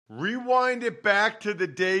Rewind it back to the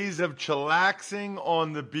days of chillaxing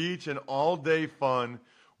on the beach and all-day fun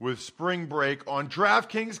with spring break on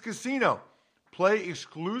DraftKings Casino. Play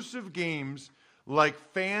exclusive games like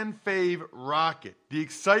Fan Fave Rocket. The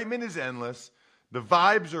excitement is endless, the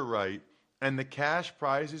vibes are right, and the cash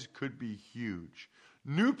prizes could be huge.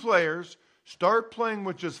 New players start playing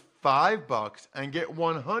with just $5 and get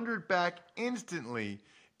 $100 back instantly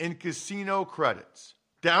in casino credits.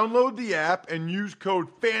 Download the app and use code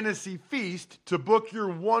FANTASYFEAST to book your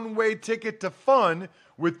one-way ticket to fun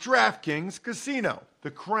with DraftKings Casino.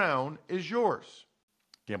 The crown is yours.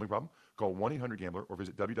 Gambling problem? Call 1-800-GAMBLER or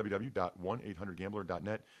visit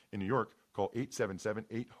www.1800gambler.net. In New York, call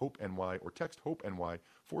 877-8-HOPE-NY or text HOPE-NY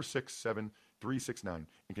 467-369.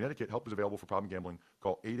 In Connecticut, help is available for problem gambling.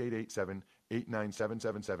 Call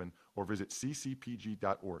 888-7-897-7777 or visit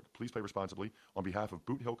ccpg.org. Please play responsibly. On behalf of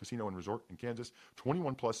Boot Hill Casino and Resort in Kansas,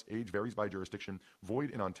 21 plus, age varies by jurisdiction,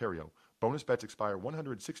 void in Ontario. Bonus bets expire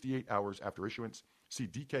 168 hours after issuance. See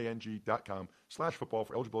dkng.com/football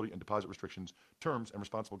for eligibility and deposit restrictions, terms, and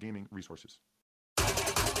responsible gaming resources.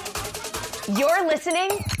 You're listening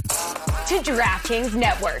to DraftKings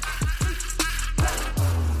Network.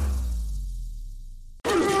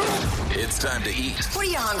 It's time to eat. What are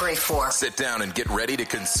you hungry for? Sit down and get ready to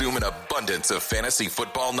consume an abundance of fantasy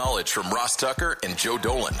football knowledge from Ross Tucker and Joe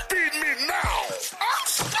Dolan. Feed me now. I'm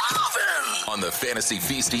starving. On the Fantasy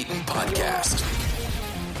Feast Eating Podcast.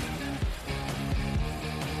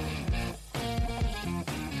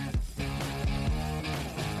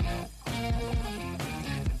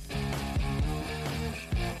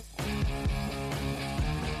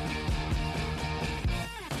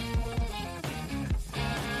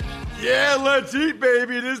 Yeah, let's eat,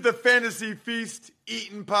 baby. It is the Fantasy Feast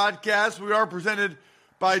Eating Podcast. We are presented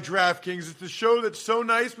by DraftKings. It's the show that's so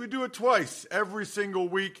nice, we do it twice every single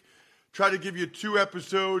week. Try to give you 2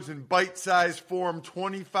 episodes in bite-sized form,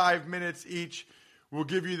 25 minutes each. We'll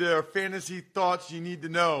give you the fantasy thoughts you need to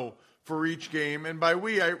know for each game. And by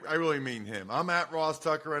we, I really mean him. I'm at Ross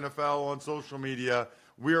Tucker NFL on social media.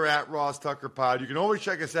 We're at Ross Tucker Pod. You can always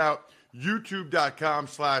check us out,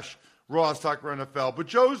 youtube.com/Ross Tucker NFL. But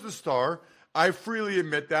Joe's the star. I freely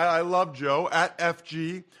admit that. I love Joe at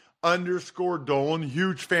FG_Dolan.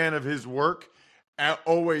 Huge fan of his work.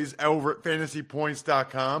 Always over at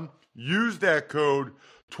fantasypoints.com. Use that code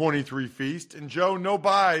 23Feast. And Joe, no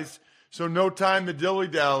buys, so no time to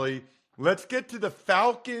dilly-dally. Let's get to the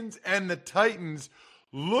Falcons and the Titans.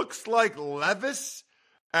 Looks like Levis,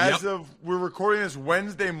 as of we're recording this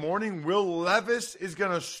Wednesday morning, Will Levis is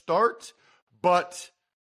going to start, but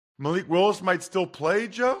Malik Willis might still play,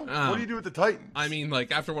 Joe? What do you do with the Titans? I mean,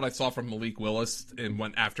 like, after what I saw from Malik Willis and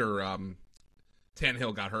after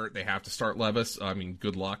Tannehill got hurt, they have to start Levis. I mean,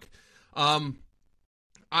 good luck.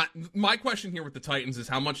 My question here with the Titans is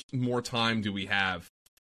how much more time do we have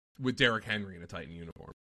with Derrick Henry in a Titan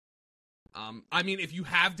uniform? I mean, if you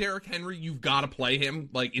have Derrick Henry, you've got to play him,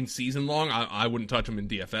 like, in season long. I wouldn't touch him in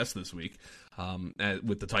DFS this week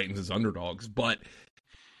with the Titans as underdogs, but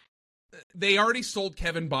they already sold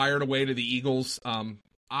Kevin Byard away to the Eagles.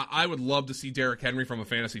 I would love to see Derrick Henry from a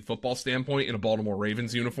fantasy football standpoint in a Baltimore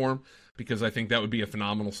Ravens uniform, because I think that would be a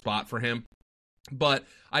phenomenal spot for him. But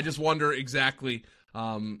I just wonder exactly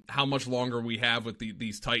how much longer we have with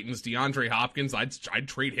these Titans. DeAndre Hopkins, I'd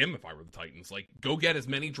trade him if I were the Titans. Like, go get as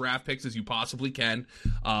many draft picks as you possibly can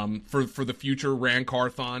for the future Ran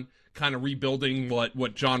Carthon, kind of rebuilding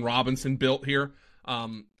what John Robinson built here.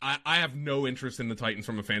 I have no interest in the Titans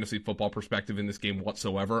from a fantasy football perspective in this game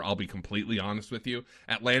whatsoever. I'll be completely honest with you.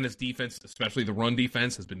 Atlanta's defense, especially the run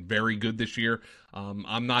defense, has been very good this year.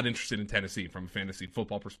 I'm not interested in Tennessee from a fantasy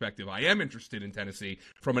football perspective. I am interested in Tennessee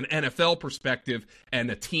from an NFL perspective and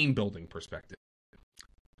a team-building perspective.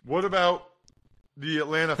 What about the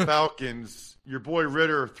Atlanta Falcons? Your boy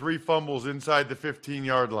Ritter, 3 fumbles inside the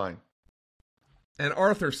 15-yard line. And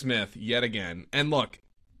Arthur Smith, yet again. And look,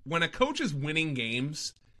 when a coach is winning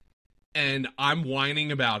games and I'm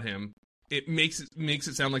whining about him, it makes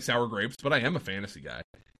it sound like sour grapes, but I am a fantasy guy.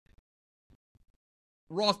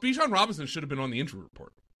 Ross, Bijan Robinson should have been on the injury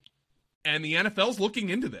report. And the NFL's looking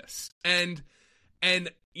into this. And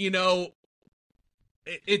you know,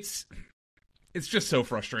 it's just so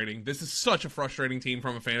frustrating. This is such a frustrating team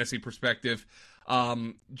from a fantasy perspective.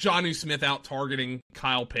 Jonnu Smith out targeting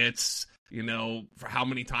Kyle Pitts. You know, for how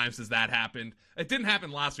many times has that happened? It didn't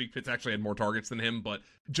happen last week. Pitts actually had more targets than him, but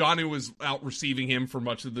Jonnu was out receiving him for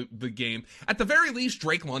much of the game. At the very least,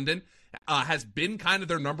 Drake London has been kind of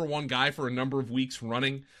their number one guy for a number of weeks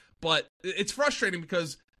running. But it's frustrating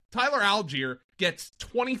because Tyler Algier gets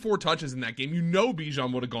 24 touches in that game. You know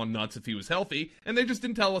Bijan would have gone nuts if he was healthy, and they just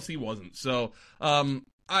didn't tell us he wasn't. So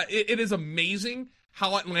it is amazing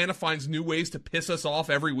how Atlanta finds new ways to piss us off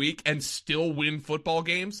every week and still win football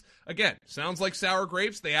games. Again, sounds like sour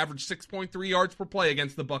grapes. They average 6.3 yards per play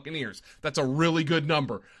against the Buccaneers. That's a really good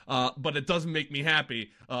number, but it doesn't make me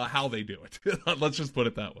happy how they do it. Let's just put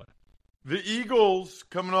it that way. The Eagles,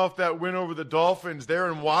 coming off that win over the Dolphins, they're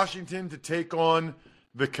in Washington to take on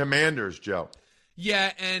the Commanders, Joe.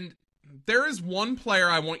 Yeah, and there is one player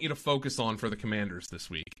I want you to focus on for the Commanders this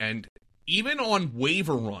week. And even on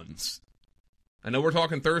waiver runs, I know we're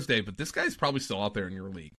talking Thursday, but this guy's probably still out there in your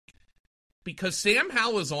league. Because Sam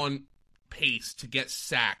Howell is on pace to get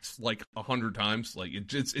sacked like 100 times. Like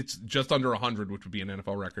it's just under 100, which would be an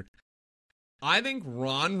NFL record. I think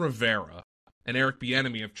Ron Rivera and Eric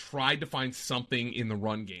Bieniemy have tried to find something in the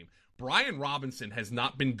run game. Brian Robinson has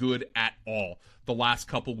not been good at all the last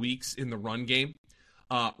couple weeks in the run game.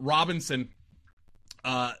 Robinson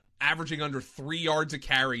averaging under 3 yards a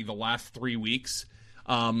carry the last 3 weeks.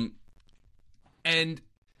 And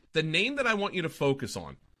the name that I want you to focus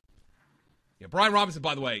on, Brian Robinson,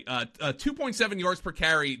 by the way, 2.7 yards per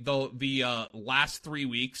carry the last 3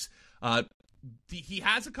 weeks. He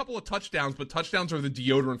has a couple of touchdowns, but touchdowns are the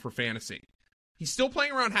deodorant for fantasy. He's still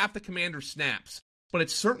playing around half the Commanders' snaps, but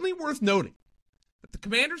it's certainly worth noting that the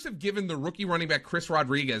Commanders have given the rookie running back Chris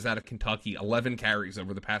Rodriguez out of Kentucky 11 carries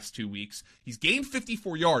over the past 2 weeks. He's gained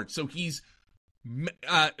 54 yards, so he's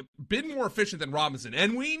been more efficient than Robinson,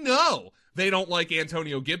 and we know they don't like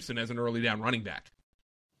Antonio Gibson as an early down running back.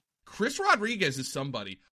 Chris Rodriguez is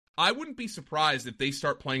somebody I wouldn't be surprised if they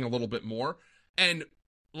start playing a little bit more. And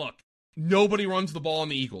look, nobody runs the ball on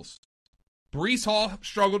the Eagles. Breece Hall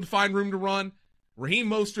struggled to find room to run. Raheem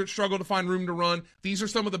Mostert struggled to find room to run. These are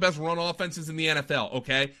some of the best run offenses in the NFL,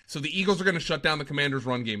 okay? So the Eagles are going to shut down the Commanders'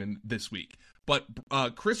 run game this week. But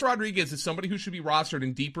Chris Rodriguez is somebody who should be rostered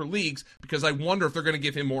in deeper leagues because I wonder if they're going to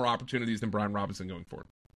give him more opportunities than Brian Robinson going forward.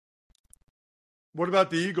 What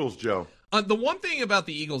about the Eagles, Joe? The one thing about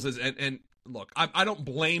the Eagles is, and look, I don't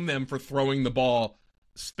blame them for throwing the ball,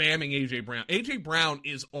 spamming A.J. Brown. A.J. Brown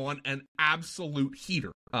is on an absolute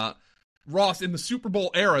heater. Ross, in the Super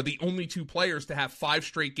Bowl era, the only two players to have 5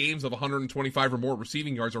 straight games of 125 or more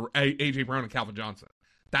receiving yards are A.J. Brown and Calvin Johnson.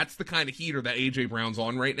 That's the kind of heater that A.J. Brown's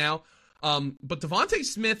on right now. But Devontae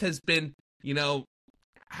Smith has been,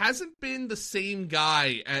 hasn't been the same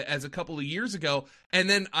guy as a couple of years ago. And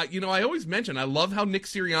then, I always mention, I love how Nick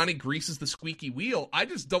Sirianni greases the squeaky wheel. I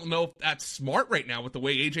just don't know if that's smart right now with the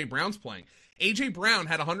way A.J. Brown's playing. A.J. Brown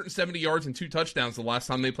had 170 yards and 2 touchdowns the last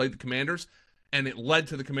time they played the Commanders, and it led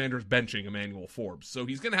to the Commanders benching Emmanuel Forbes. So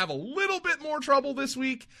he's going to have a little bit more trouble this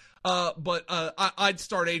week, but I'd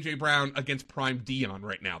start A.J. Brown against prime Dion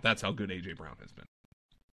right now. That's how good A.J. Brown has been.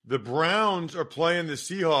 The Browns are playing the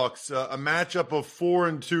Seahawks, a matchup of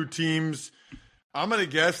 4-2 teams. I'm going to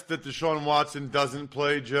guess that Deshaun Watson doesn't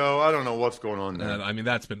play, Joe. I don't know what's going on there.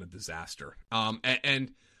 That's been a disaster.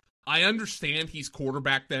 And I understand he's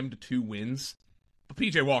quarterbacked them to 2 wins, but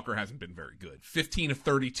P.J. Walker hasn't been very good. 15 of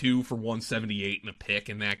 32 for 178 and a pick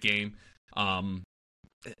in that game.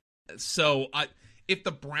 If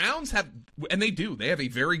the Browns have, and they do, they have a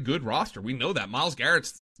very good roster. We know that. Myles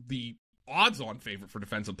Garrett's the odds-on favorite for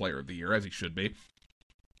Defensive Player of the Year, as he should be.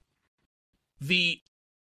 The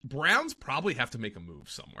Browns probably have to make a move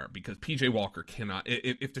somewhere because P.J. Walker cannot.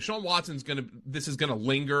 If Deshaun Watson's this is gonna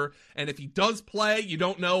linger, and if he does play, you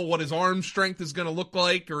don't know what his arm strength is gonna look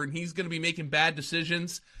like, or he's gonna be making bad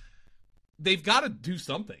decisions. They've got to do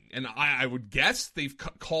something, and I would guess they've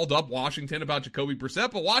called up Washington about Jacoby Brissett,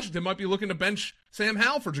 but Washington might be looking to bench Sam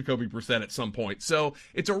Howell for Jacoby Brissett at some point. So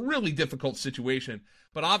it's a really difficult situation.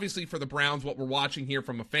 But obviously for the Browns, what we're watching here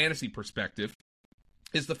from a fantasy perspective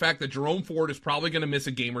is the fact that Jerome Ford is probably going to miss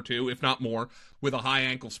a game or two, if not more, with a high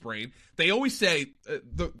ankle sprain. They always say,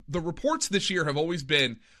 the reports this year have always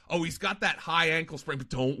been, oh, he's got that high ankle sprain, but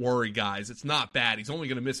don't worry, guys, it's not bad. He's only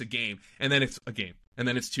going to miss a game, and then it's a game, and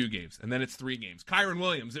then it's 2 games, and then it's 3 games. Kyron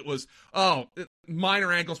Williams, it was,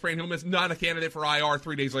 minor ankle sprain, he'll miss, not a candidate for IR,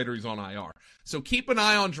 3 days later he's on IR. So keep an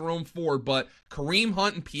eye on Jerome Ford, but Kareem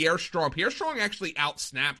Hunt and Pierre Strong actually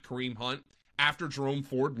outsnapped Kareem Hunt after Jerome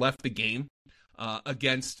Ford left the game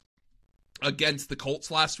against the Colts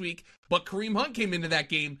last week, but Kareem Hunt came into that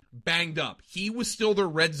game banged up. He was still their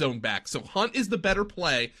red zone back, so Hunt is the better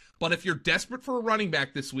play, but if you're desperate for a running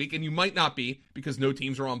back this week, and you might not be because no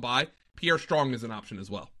teams are on bye, Pierre Strong is an option as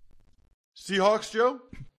well. Seahawks, Joe?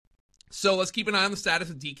 So let's keep an eye on the status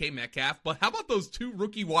of DK Metcalf, but how about those 2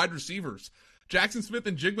 rookie wide receivers? Jackson Smith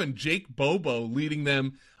and Jigba and Jake Bobo leading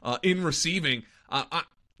them in receiving.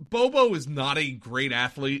 Bobo is not a great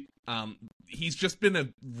athlete. He's just been a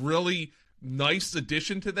really nice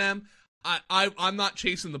addition to them. I'm not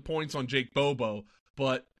chasing the points on Jake Bobo,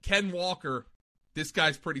 But Ken Walker, this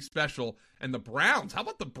guy's pretty special. And the Browns, how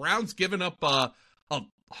about the Browns giving up a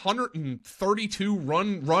 132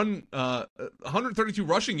 132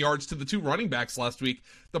 rushing yards to the two running backs last week?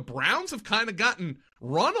 The Browns have kind of gotten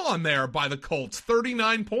run on there by the Colts,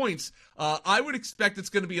 39 points. I would expect it's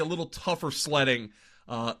going to be a little tougher sledding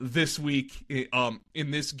this week in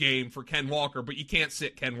this game for Ken Walker, but you can't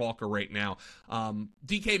sit Ken Walker right now.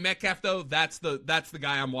 DK Metcalf, though, that's the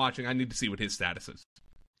guy I'm watching. I need to see what his status is.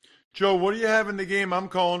 Joe, what do you have in the game I'm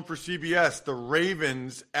calling for CBS? The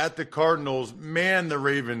Ravens at the Cardinals. Man, the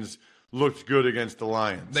Ravens looked good against the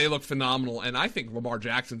Lions. They look phenomenal, and I think Lamar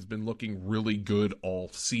Jackson's been looking really good all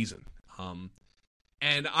season.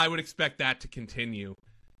 And I would expect that to continue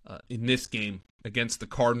in this game against the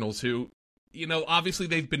Cardinals, who, obviously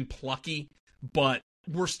they've been plucky, but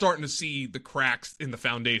we're starting to see the cracks in the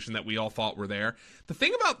foundation that we all thought were there. The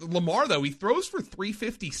thing about Lamar, though, he throws for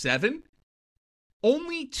 357.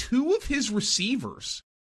 Only two of his receivers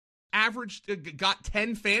got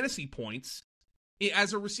 10 fantasy points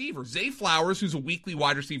as a receiver. Zay Flowers, who's a weekly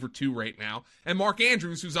wide receiver 2 right now, and Mark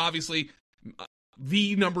Andrews, who's obviously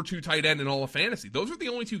the number 2 tight end in all of fantasy. Those are the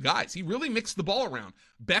only two guys. He really mixed the ball around.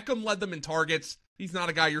 Beckham led them in targets. He's not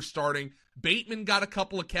a guy you're starting. Bateman got a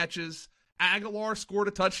couple of catches. Aguilar scored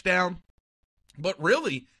a touchdown. But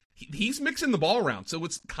really, he's mixing the ball around. So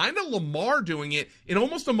it's kind of Lamar doing it in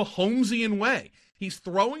almost a Mahomesian way. He's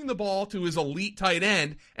throwing the ball to his elite tight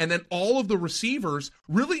end, and then all of the receivers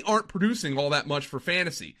really aren't producing all that much for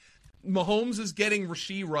fantasy. Mahomes is getting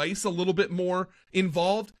Rashee Rice a little bit more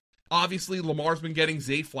involved. Obviously, Lamar's been getting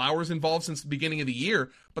Zay Flowers involved since the beginning of the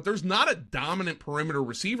year, but there's not a dominant perimeter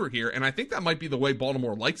receiver here, and I think that might be the way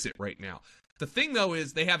Baltimore likes it right now. The thing, though,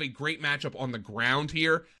 is they have a great matchup on the ground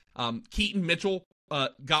here. Keaton Mitchell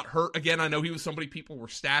got hurt again. I know he was somebody people were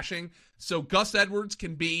stashing. So Gus Edwards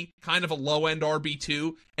can be kind of a low-end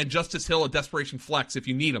RB2, and Justice Hill a desperation flex if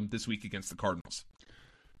you need him this week against the Cardinals.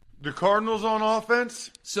 The Cardinals on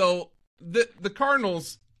offense? So the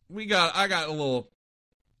Cardinals, I got a little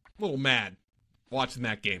mad watching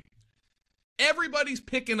that game. Everybody's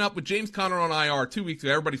picking up with James Conner on IR 2 weeks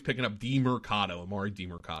ago. Everybody's picking up Amari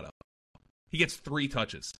DiMercato. He gets 3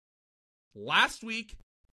 touches. Last week,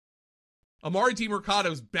 Amari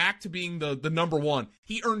DiMercado's back to being the number 1.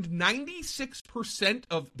 He earned 96%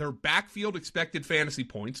 of their backfield expected fantasy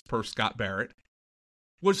points per Scott Barrett,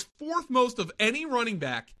 was 4th most of any running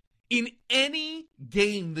back in any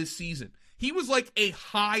game this season. He was like a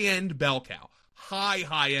high-end bell cow.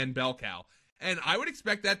 High-end bell cow. And I would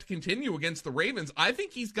expect that to continue against the Ravens. I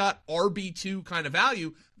think he's got RB2 kind of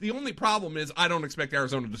value. The only problem is I don't expect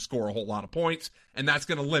Arizona to score a whole lot of points, and that's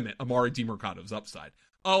going to limit Amari DiMercado's upside.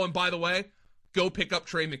 Oh, and by the way, go pick up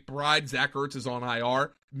Trey McBride. Zach Ertz is on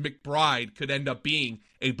IR. McBride could end up being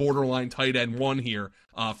a borderline tight end 1 here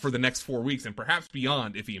for the next 4 weeks and perhaps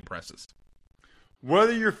beyond if he impresses.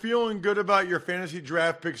 Whether you're feeling good about your fantasy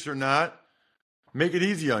draft picks or not, make it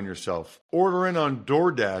easy on yourself. Order in on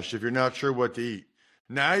DoorDash if you're not sure what to eat.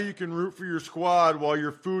 Now you can root for your squad while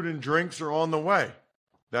your food and drinks are on the way.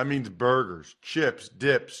 That means burgers, chips,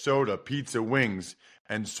 dips, soda, pizza, wings,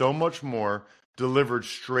 and so much more delivered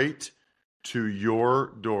straight to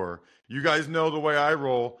your door. You guys know the way I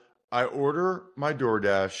roll. I order my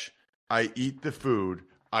DoorDash, I eat the food,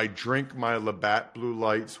 I drink my Labatt Blue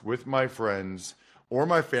Lights with my friends or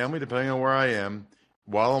my family, depending on where I am,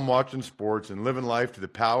 while I'm watching sports and living life to the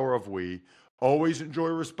power of we. Always enjoy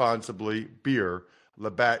responsibly. Beer,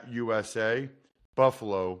 Labatt USA,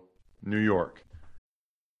 Buffalo, New York.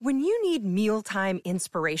 When you need mealtime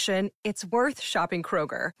inspiration, it's worth shopping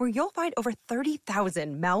Kroger, where you'll find over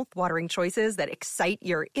 30,000 mouth-watering choices that excite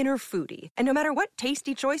your inner foodie. And no matter what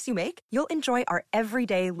tasty choice you make, you'll enjoy our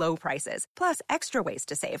everyday low prices, plus extra ways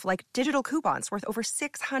to save, like digital coupons worth over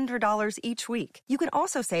 $600 each week. You can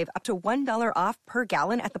also save up to $1 off per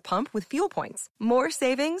gallon at the pump with fuel points. More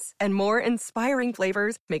savings and more inspiring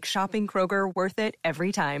flavors make shopping Kroger worth it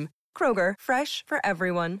every time. Kroger, fresh for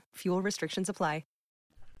everyone. Fuel restrictions apply.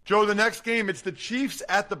 Joe, the next game, it's the Chiefs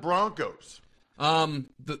at the Broncos.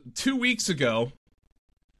 2 weeks ago,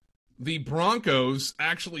 the Broncos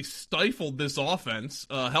actually stifled this offense,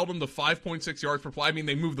 held them to 5.6 yards per play. I mean,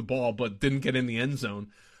 they moved the ball, but didn't get in the end zone.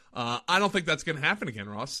 I don't think that's going to happen again,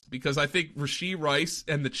 Ross, because I think Rashee Rice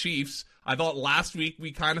and the Chiefs, I thought last week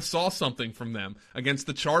we kind of saw something from them against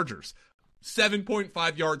the Chargers.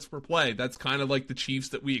 7.5 yards per play. That's kind of like the Chiefs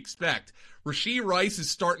that we expect. Rashee Rice is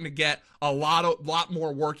starting to get a lot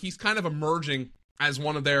more work. He's kind of emerging as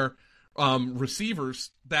one of their receivers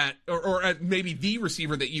that, or maybe the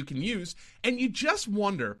receiver that you can use. And you just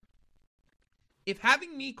wonder if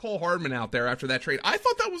having Mecole Hardman out there after that trade, I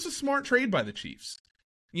thought that was a smart trade by the Chiefs.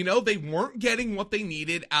 They weren't getting what they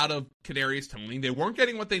needed out of Kadarius Toney. They weren't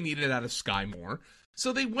getting what they needed out of Sky Moore.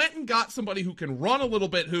 So they went and got somebody who can run a little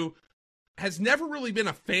bit, who has never really been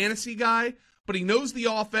a fantasy guy, but he knows the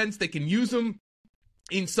offense. They can use him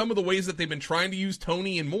in some of the ways that they've been trying to use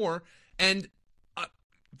Toney and more. And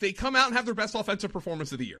they come out and have their best offensive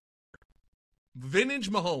performance of the year. Vintage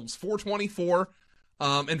Mahomes, 424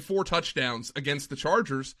 and 4 touchdowns against the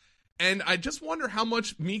Chargers. And I just wonder how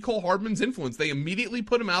much Mecole Hardman's influence. They immediately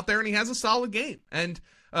put him out there, and he has a solid game. And,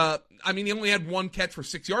 he only had 1 catch for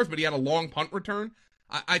 6 yards, but he had a long punt return.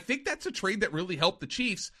 I think that's a trade that really helped the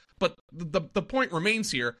Chiefs. But the point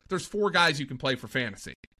remains here. There's 4 guys you can play for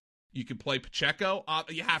fantasy. You can play Pacheco.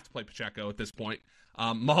 You have to play Pacheco at this point.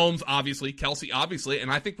 Mahomes, obviously. Kelsey, obviously. And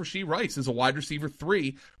I think Rashee Rice is a wide receiver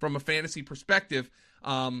 3 from a fantasy perspective.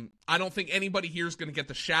 I don't think anybody here is going to get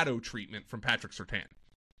the shadow treatment from Patrick Surtain.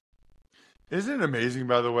 Isn't it amazing,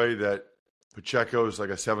 by the way, that Pacheco is like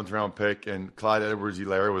a 7th-round pick and Clyde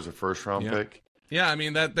Edwards-Helaire was a 1st-round pick? Yeah,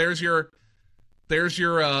 there's your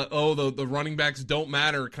the running backs don't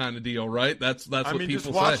matter kind of deal, right? That's what people say.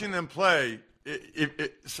 Just watching them play,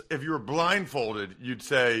 if you were blindfolded, you'd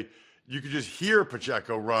say you could just hear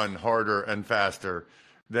Pacheco run harder and faster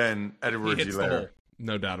than Edwards-Helaire.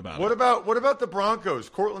 No doubt about it. What about the Broncos?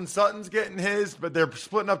 Cortland Sutton's getting his, but they're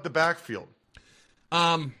splitting up the backfield.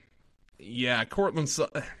 Yeah, Cortland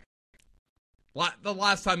Sutton. The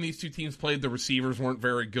last time these 2 teams played, the receivers weren't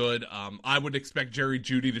very good. I would expect Jerry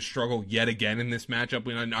Jeudy to struggle yet again in this matchup.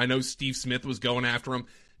 I know Steve Smith was going after him.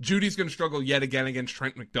 Judy's going to struggle yet again against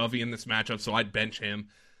Trent McDuffie in this matchup, so I'd bench him.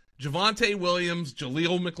 Javonte Williams,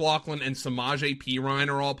 Jaleel McLaughlin, and Samaje Perine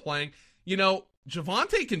are all playing.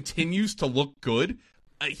 Javonte continues to look good.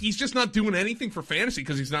 He's just not doing anything for fantasy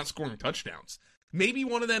because he's not scoring touchdowns. Maybe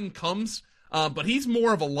one of them comes, but he's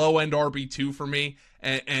more of a low-end RB2 for me,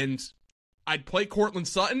 and I'd play Cortland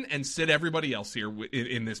Sutton and sit everybody else here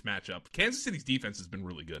in this matchup. Kansas City's defense has been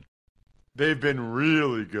really good. They've been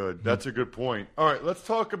really good. That's a good point. All right, let's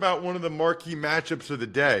talk about one of the marquee matchups of the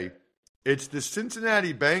day. It's the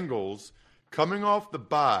Cincinnati Bengals coming off the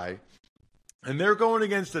bye, and they're going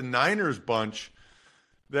against a Niners bunch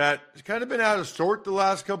that's kind of been out of sort the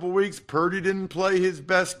last couple of weeks. Purdy didn't play his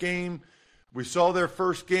best game. We saw their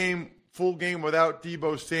first game, full game without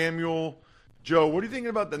Deebo Samuel. Joe, what are you thinking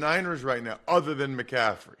about the Niners right now, other than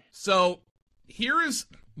McCaffrey? So here is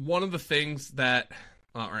one of the things that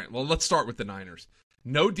all right, well, let's start with the Niners.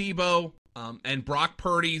 No Deebo, and Brock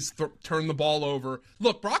Purdy's turned the ball over.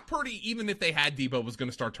 Look, Brock Purdy, even if they had Deebo, was going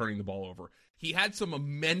to start turning the ball over. He had some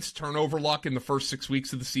immense turnover luck in the first 6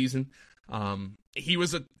 weeks of the season. He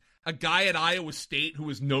was a guy at Iowa State who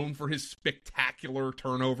was known for his spectacular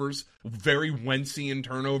turnovers, very Wentzian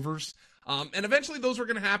turnovers. And eventually those were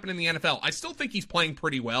going to happen in the NFL. I still think he's playing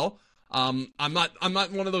pretty well. I'm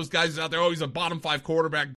not one of those guys out there, he's a bottom 5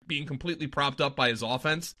 quarterback being completely propped up by his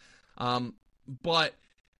offense. But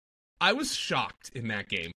I was shocked in that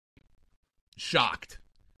game. Shocked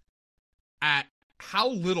at how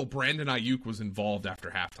little Brandon Ayuk was involved after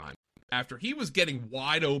halftime. After he was getting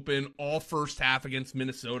wide open all first half against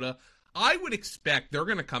Minnesota, I would expect they're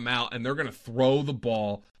going to come out and they're going to throw the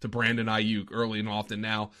ball to Brandon Ayuk early and often.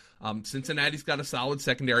 Now, Cincinnati's got a solid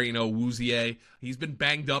secondary. Wouzier, he's been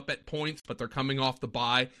banged up at points, but they're coming off the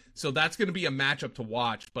bye. So that's going to be a matchup to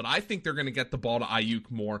watch. But I think they're going to get the ball to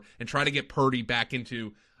Ayuk more and try to get Purdy back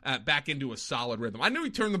into a solid rhythm. I knew he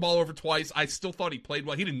turned the ball over twice. I still thought he played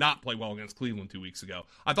well. He did not play well against Cleveland 2 weeks ago.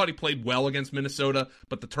 I thought he played well against Minnesota,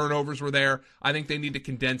 but the turnovers were there. I think they need to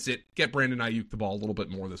condense it, get Brandon Ayuk the ball a little bit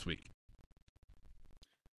more this week.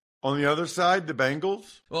 On the other side, the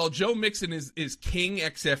Bengals? Well, Joe Mixon is king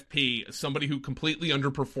XFP, somebody who completely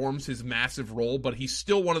underperforms his massive role, but he's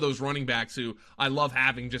still one of those running backs who I love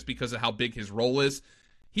having just because of how big his role is.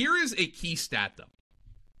 Here is a key stat, though.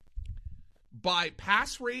 By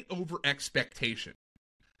pass rate over expectation,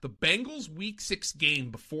 the Bengals' Week 6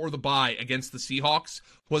 game before the bye against the Seahawks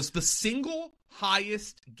was the single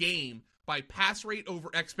highest game by pass rate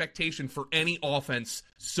over expectation for any offense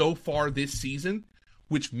so far this season,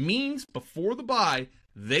 which means before the bye,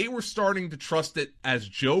 they were starting to trust it as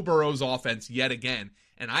Joe Burrow's offense yet again.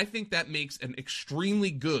 And I think that makes an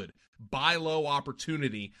extremely good buy low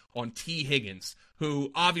opportunity on T. Higgins,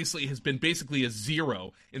 who obviously has been basically a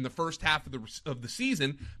zero in the first half of the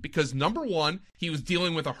season because, number one, he was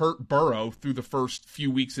dealing with a hurt Burrow through the first few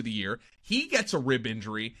weeks of the year. He gets a rib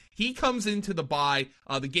injury. He comes into the bye,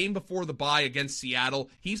 the game before the bye against Seattle.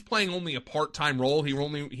 He's playing only a part-time role. He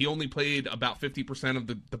only played about 50% of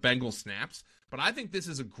the Bengals snaps. But I think this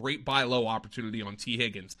is a great buy low opportunity on T.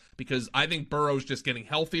 Higgins because I think Burrow's just getting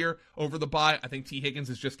healthier over the bye. I think T. Higgins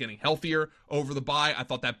is just getting healthier over the bye. I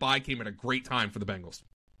thought that bye came at a great time for the Bengals.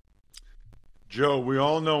 Joe, we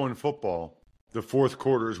all know in football, the fourth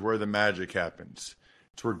quarter is where the magic happens.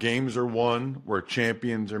 It's where games are won, where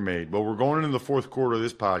champions are made. But we're going into the fourth quarter of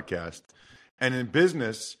this podcast. And in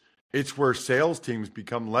business, it's where sales teams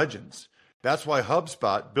become legends. That's why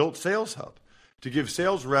HubSpot built Sales Hub, to give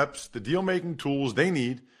sales reps the deal-making tools they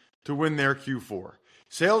need to win their Q4.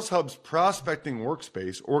 Sales Hub's prospecting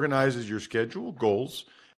workspace organizes your schedule, goals,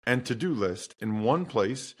 and to-do list in one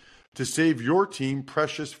place to save your team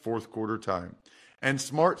precious fourth quarter time. And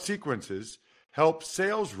Smart Sequences help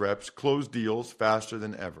sales reps close deals faster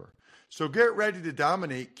than ever. So get ready to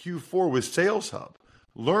dominate Q4 with Sales Hub.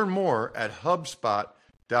 Learn more at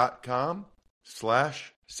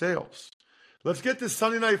HubSpot.com/sales. Let's get to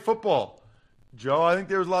Sunday Night Football. Joe, I think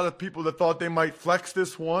there was a lot of people that thought they might flex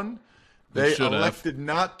this one. They elected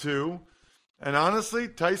not to. And honestly,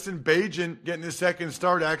 Tyson Bijan getting his second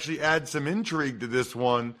start actually adds some intrigue to this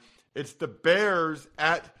one. It's the Bears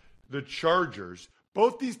at the Chargers.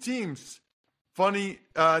 Both these teams, funny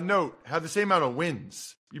note, have the same amount of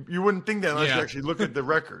wins. You wouldn't think that unless you actually look at the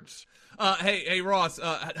records. Hey, Ross,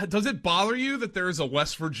 does it bother you that there is a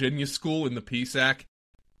West Virginia school in the PSAC?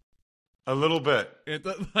 A little bit.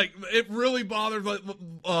 It really bothered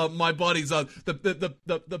my buddies.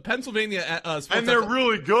 The Pennsylvania and they're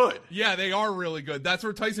really good. Yeah, they are really good. That's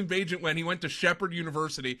where Tyson Bagent went. He went to Shepherd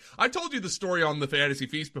University. I told you the story on the Fantasy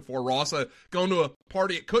Feast before, Ross. Going to a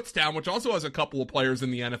party at Kutztown, which also has a couple of players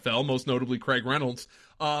in the NFL, most notably Craig Reynolds.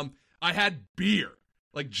 I had beer,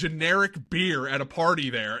 like generic beer, at a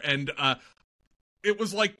party there, and it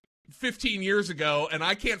was like 15 years ago, and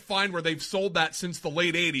I can't find where they've sold that since the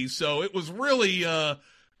late 80s, so it was really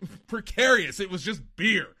precarious. It was just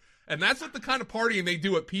beer. And that's not the kind of partying they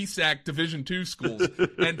do at PSAC Division II schools.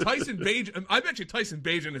 And Tyson Bagent, I bet you Tyson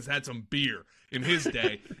Bagent has had some beer in his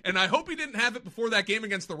day. And I hope he didn't have it before that game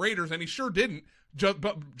against the Raiders, and he sure didn't.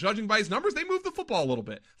 But judging by his numbers, they moved the football a little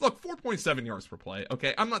bit. Look, 4.7 yards per play,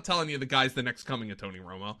 okay? I'm not telling you the guy's the next coming of Tony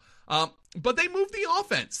Romo. But they moved the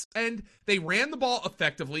offense, and they ran the ball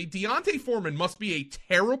effectively. Deontay Foreman must be a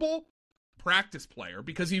terrible practice player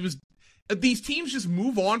because these teams just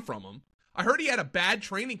move on from him. I heard he had a bad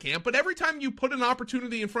training camp, but every time you put an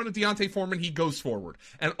opportunity in front of Deontay Foreman, he goes forward.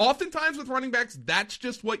 And oftentimes with running backs, that's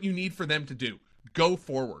just what you need for them to do. Go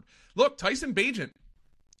forward. Look, Tyson Bagent,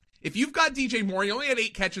 if you've got DJ Moore, he only had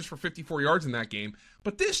 8 catches for 54 yards in that game,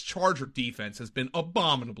 but this Charger defense has been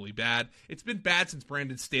abominably bad. It's been bad since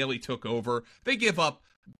Brandon Staley took over. They give up,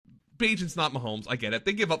 Bagent's not Mahomes, I get it.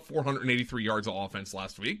 They give up 483 yards of offense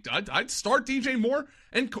last week. I'd start DJ Moore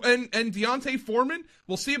and Deontay Foreman.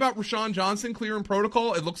 We'll see about Rashawn Johnson clearing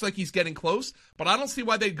protocol. It looks like he's getting close, but I don't see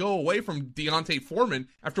why they'd go away from Deontay Foreman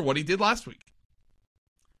after what he did last week.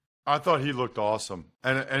 I thought he looked awesome,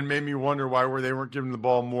 and made me wonder why they weren't giving the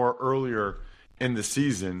ball more earlier in the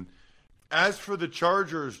season. As for the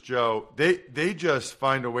Chargers, Joe, they just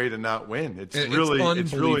find a way to not win. It's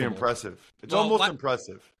really impressive. It's almost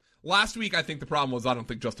impressive. Last week, I think the problem was I don't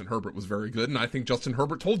think Justin Herbert was very good, and I think Justin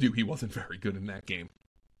Herbert told you he wasn't very good in that game.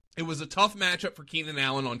 It was a tough matchup for Keenan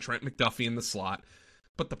Allen on Trent McDuffie in the slot,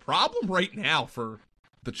 but the problem right now for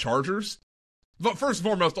the Chargers, first and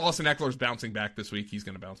foremost, Austin Eckler's bouncing back this week. He's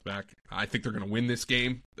going to bounce back. I think they're going to win this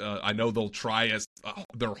game. I know they'll try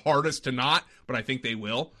their hardest to not, but I think they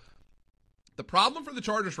will. The problem for the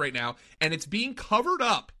Chargers right now, and it's being covered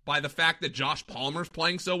up by the fact that Josh Palmer's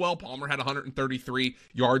playing so well. Palmer had 133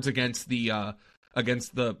 yards against the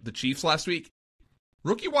Chiefs last week.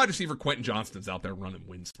 Rookie wide receiver Quentin Johnston's out there running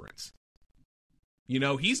wind sprints. You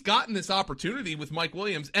know, he's gotten this opportunity with Mike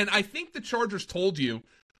Williams, and I think the Chargers told you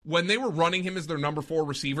when they were running him as their number 4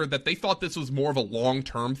 receiver that they thought this was more of a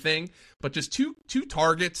long-term thing, but just two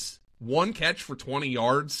targets, 1 catch for 20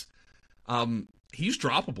 yards. He's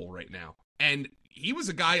droppable right now. And he was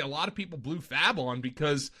a guy a lot of people blew fab on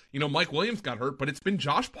because, you know, Mike Williams got hurt, but it's been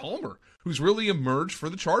Josh Palmer who's really emerged for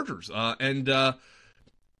the Chargers. I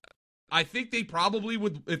think they probably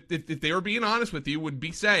would, if they were being honest with you, would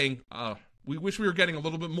be saying, we wish we were getting a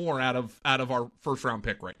little bit more out of our first-round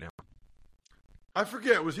pick right now. I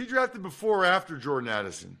forget, was he drafted before or after Jordan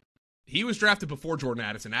Addison? He was drafted before Jordan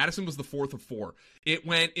Addison. Addison was the 4th of 4. It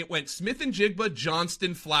went Smith and Jigba,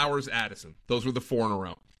 Johnston, Flowers, Addison. Those were the 4 in a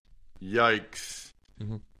row. Yikes.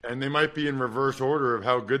 Mm-hmm. And they might be in reverse order of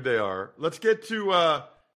how good they are. Let's get to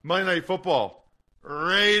Monday Night Football.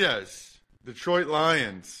 Raiders, Detroit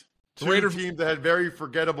Lions. Two teams that had very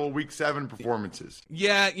forgettable Week 7 performances.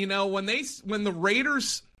 Yeah, you know, when the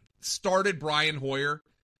Raiders started Brian Hoyer,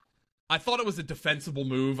 I thought it was a defensible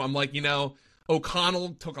move. I'm like,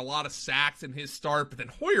 O'Connell took a lot of sacks in his start, but then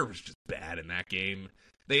Hoyer was just bad in that game.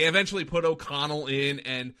 They eventually put O'Connell in,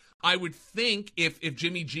 and I would think if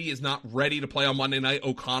Jimmy G is not ready to play on Monday night,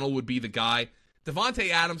 O'Connell would be the guy. Devontae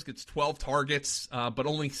Adams gets 12 targets, but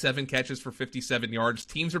only 7 catches for 57 yards.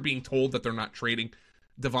 Teams are being told that they're not trading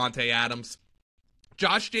Devontae Adams.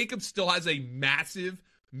 Josh Jacobs still has a massive,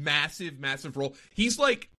 massive, massive role. He's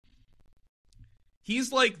like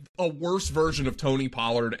a worse version of Tony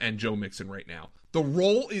Pollard and Joe Mixon right now. The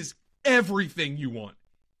role is everything you want.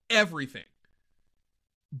 Everything.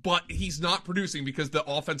 But he's not producing because the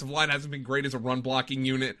offensive line hasn't been great as a run blocking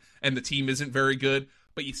unit and the team isn't very good.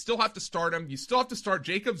 But you still have to start him. You still have to start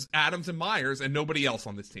Jacobs, Adams, and Myers and nobody else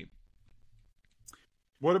on this team.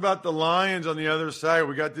 What about the Lions on the other side?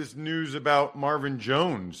 We got this news about Marvin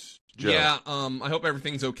Jones, Joe. Yeah, I hope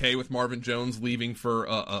everything's okay with Marvin Jones leaving for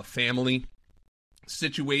a family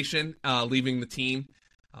situation, leaving the team.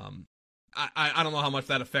 I don't know how much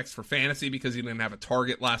that affects for fantasy because he didn't have a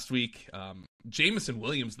target last week. Jamison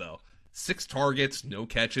Williams, though, 6 targets, no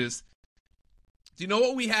catches. Do you know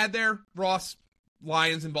what we had there, Ross?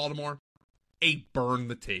 Lions in Baltimore? A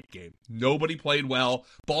burn-the-tape game. Nobody played well.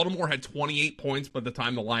 Baltimore had 28 points by the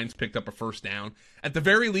time the Lions picked up a first down. At the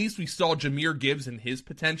very least, we saw Jahmyr Gibbs and his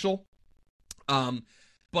potential.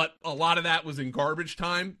 But a lot of that was in garbage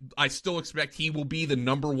time. I still expect he will be the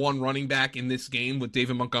number 1 running back in this game, with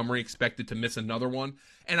David Montgomery expected to miss another one.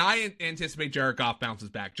 And I anticipate Jared Goff bounces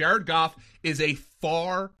back. Jared Goff is a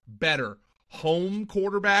far better home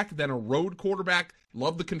quarterback than a road quarterback.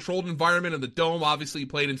 Love the controlled environment of the Dome. Obviously, he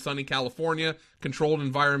played in sunny California. Controlled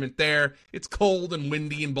environment there. It's cold and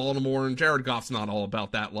windy in Baltimore, and Jared Goff's not all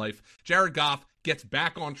about that life. Jared Goff gets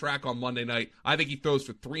back on track on Monday night. I think he throws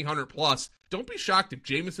for 300+. Don't be shocked if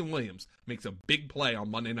Jamison Williams makes a big play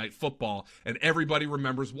on Monday Night Football, and everybody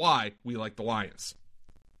remembers why we like the Lions.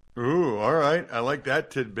 Ooh, all right. I like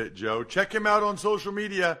that tidbit, Joe. Check him out on social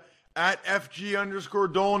media at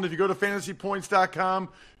FG_Dolan. If you go to fantasypoints.com,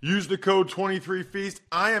 use the code 23Feast.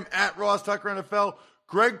 I am at Ross Tucker NFL.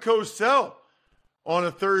 Greg Cosell on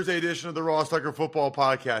a Thursday edition of the Ross Tucker Football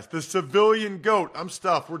Podcast. The civilian GOAT. I'm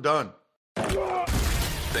stuffed. We're done.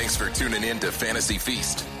 Thanks for tuning in to Fantasy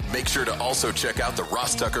Feast. Make sure to also check out the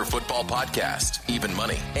Ross Tucker Football Podcast, Even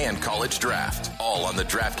Money, and College Draft, all on the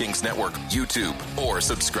DraftKings Network, YouTube, or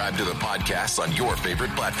subscribe to the podcast on your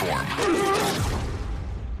favorite platform.